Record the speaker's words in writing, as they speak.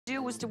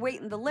do was to wait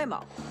in the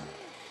limo.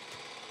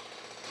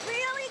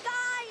 Really,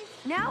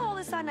 guys? Now, all of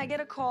a sudden, I get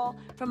a call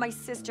from my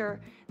sister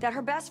that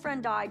her best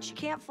friend died. She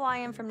can't fly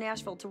in from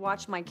Nashville to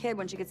watch my kid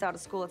when she gets out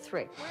of school at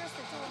 3. Where's the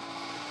door?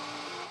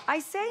 I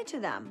say to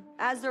them,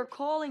 as they're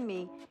calling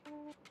me,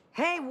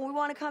 hey, we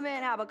want to come in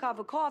and have a cup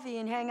of coffee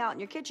and hang out in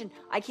your kitchen.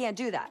 I can't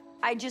do that.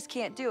 I just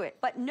can't do it.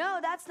 But no,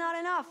 that's not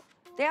enough.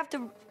 They have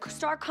to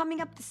start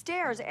coming up the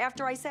stairs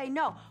after I say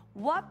no.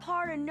 What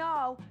part of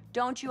no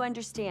don't you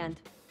understand?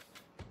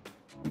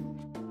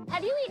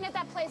 Have you eaten at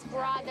that place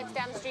Broad that's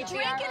down the street?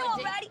 Drinking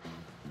already?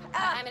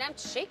 I mean, I'm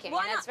shaking.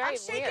 Why and not? it's very I'm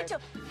shaking weird. too.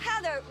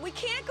 Heather, we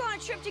can't go on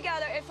a trip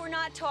together if we're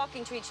not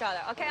talking to each other,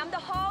 okay? I'm the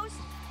host,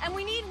 and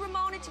we need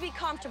Ramona to be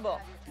comfortable.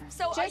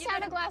 So Just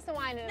have a glass of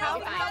wine and No, it'll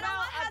be I fine. don't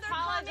want Heather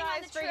coming on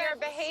Apologize the for trip. your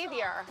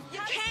behavior. You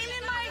came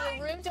in my...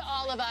 You're rude to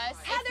all of us.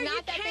 Heather, it's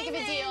not that big of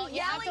a deal. You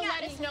have to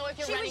let us know if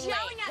you're running late. She was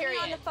yelling late, at period.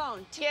 me on the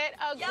phone. Get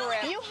a Yelling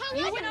grip. at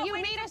You me. you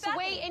made us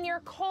wait in your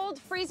cold,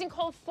 freezing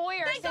cold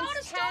foyer Then go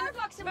since to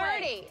Starbucks and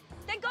 10:30. wait.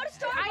 Then go to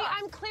Starbucks.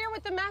 I'm clear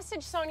with the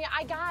message, Sonia.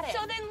 I got it.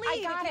 So then I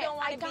leave got if you it. don't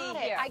want I to be got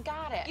it. here. I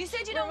got it. You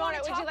said you don't want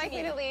to Ramona, talk would you like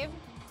to me to leave?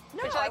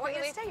 No, would you like I want me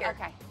you to to leave? stay here.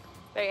 Okay.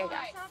 There you go.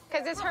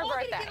 Because it's her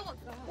birthday.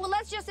 Well,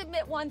 let's just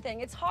admit one thing.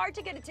 It's hard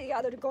to get it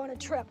together to go on a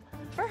trip.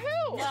 For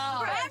who? No.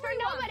 For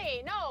everyone.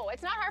 nobody. No,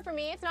 it's not hard for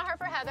me. It's not hard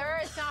for Heather.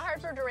 It's not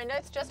hard for Dorinda.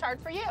 It's just hard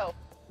for you.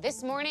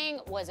 This morning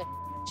was a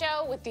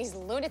show with these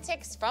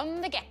lunatics from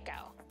the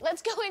get-go.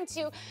 Let's go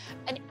into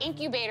an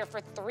incubator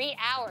for 3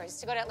 hours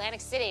to go to Atlantic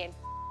City and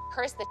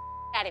curse the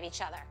out of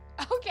each other.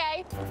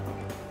 Okay?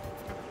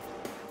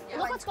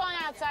 Look what's going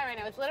on outside right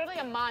now. It's literally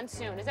a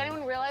monsoon. Is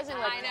anyone realizing?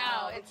 Like, I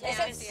know. It's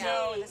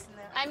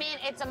I mean,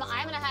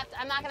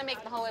 I'm not gonna make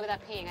it the whole way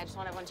without peeing. I just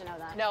want everyone to know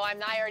that. No, I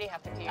already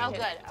have to pee. Oh, good.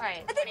 All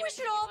right. I think we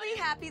should all be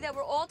happy that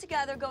we're all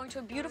together going to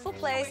a beautiful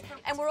place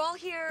and we're all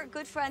here,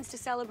 good friends, to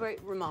celebrate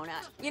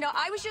Ramona. You know,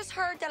 I was just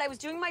hurt that I was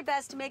doing my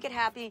best to make it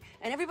happy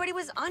and everybody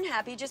was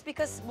unhappy just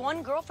because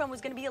one girlfriend was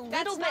going to be a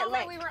little bit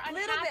late. Why we were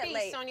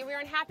unhappy, Sonia. We were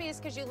unhappy is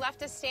because you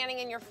left us standing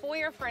in your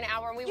foyer for an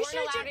hour and we You weren't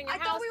should've allowed in your I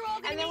house. thought we were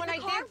all going And to then meet when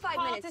in the I car did 5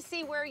 call minutes. to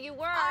see where you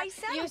were, I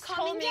said you I'm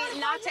told me coming down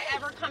not to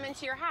 5 ever come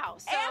into your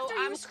house. So After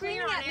you I'm were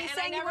screaming clear on at me it, and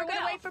saying I you never were going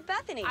to will. wait for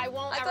Bethany. I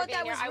won't I ever thought be that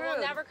in your, was I will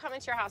rude. never come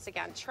into your house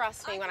again.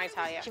 Trust me when I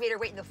tell you. She made her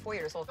wait in the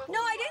foyer this whole No,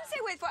 I didn't say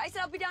wait for it. I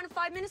said I'll be down in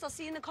 5 minutes. I'll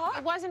see you in the car.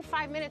 It wasn't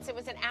 5 minutes, it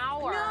was an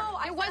hour. No,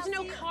 I there was said no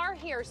I'll see you. car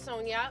here,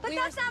 Sonia. But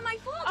that's not my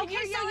fault. Okay,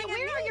 You're so yelling at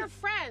we are me. your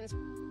friends.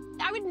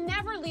 I would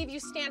never leave you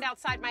stand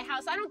outside my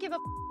house. I don't give a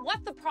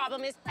what the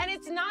problem is, and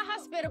it's not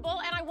hospitable,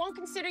 and I won't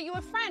consider you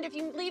a friend if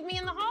you leave me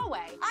in the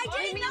hallway. I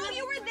didn't know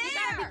you were there.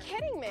 You gotta be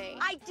kidding me.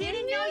 I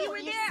didn't know you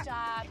were there.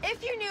 Stop.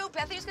 If you knew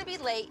Bethany was going to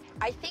be late,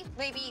 I think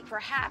maybe,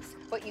 perhaps,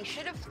 what you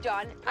should have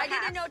done, I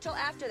didn't know till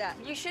after that.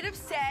 you should have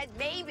said,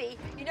 maybe,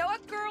 you know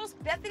what, girls,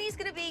 Bethany's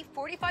going to be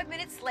 45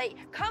 minutes late.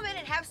 Come in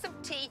and have some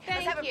tea.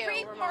 Thank Let's have you, a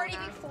pre-party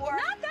Ramona. before.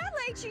 Not that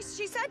late.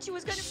 She said she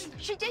was going to be.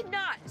 She did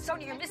not.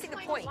 Sonia, you're missing the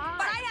point. Why?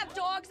 But I have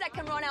dogs that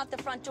can run out the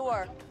front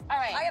door. All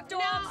right. I have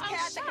dogs, No,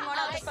 cats that can run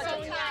out the front door.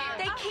 Sonia.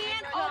 They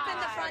can't Oh, open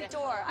the God. front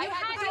door. I You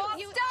had had the to-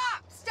 dogs. you-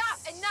 Stop,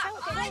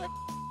 enough. Okay,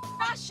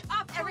 rush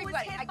up,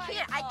 everybody. I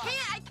can't.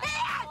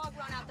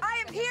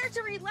 I am here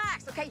to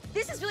relax, okay?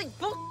 This is really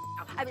bull.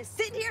 I've been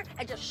sitting here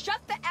and just shut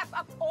the F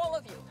up, all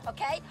of you,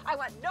 okay? I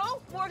want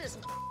no more of this.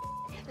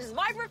 This is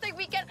my birthday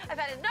weekend. I've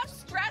had enough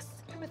stress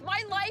with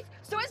my life.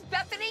 So is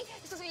Bethany.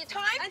 This is your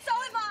time. And so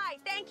have I.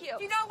 Thank you.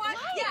 You know what?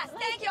 Yes,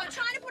 thank you. I'm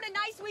trying to put a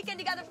nice weekend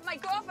together for my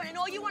girlfriend, and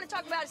all you want to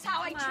talk about is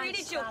how I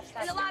treated you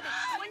in the lobby.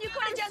 When you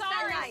could have just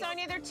Sorry, been nice.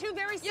 Sonia. They're two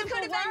very You simple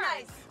could have been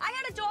words. nice. I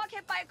had a dog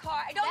hit by a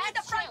car. I don't need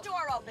the That's front true.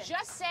 door open.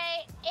 Just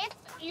say, if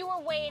you were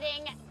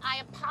waiting,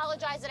 I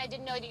apologize that I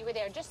didn't know that you were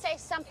there. Just say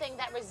something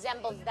that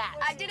resembles that.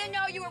 I didn't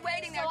know you were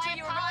waiting there So until I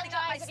you were running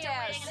up my apologize if you were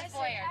stairs. waiting in the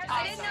foyer. I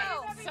didn't know.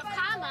 So,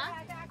 comma.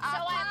 So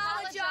I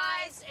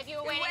apologize if you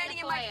were waiting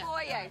in the my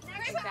foyer.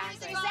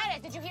 Exactly. She said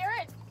it. Did you hear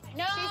it?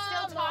 No She's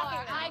still talking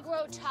more. now. I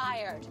grow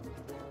tired.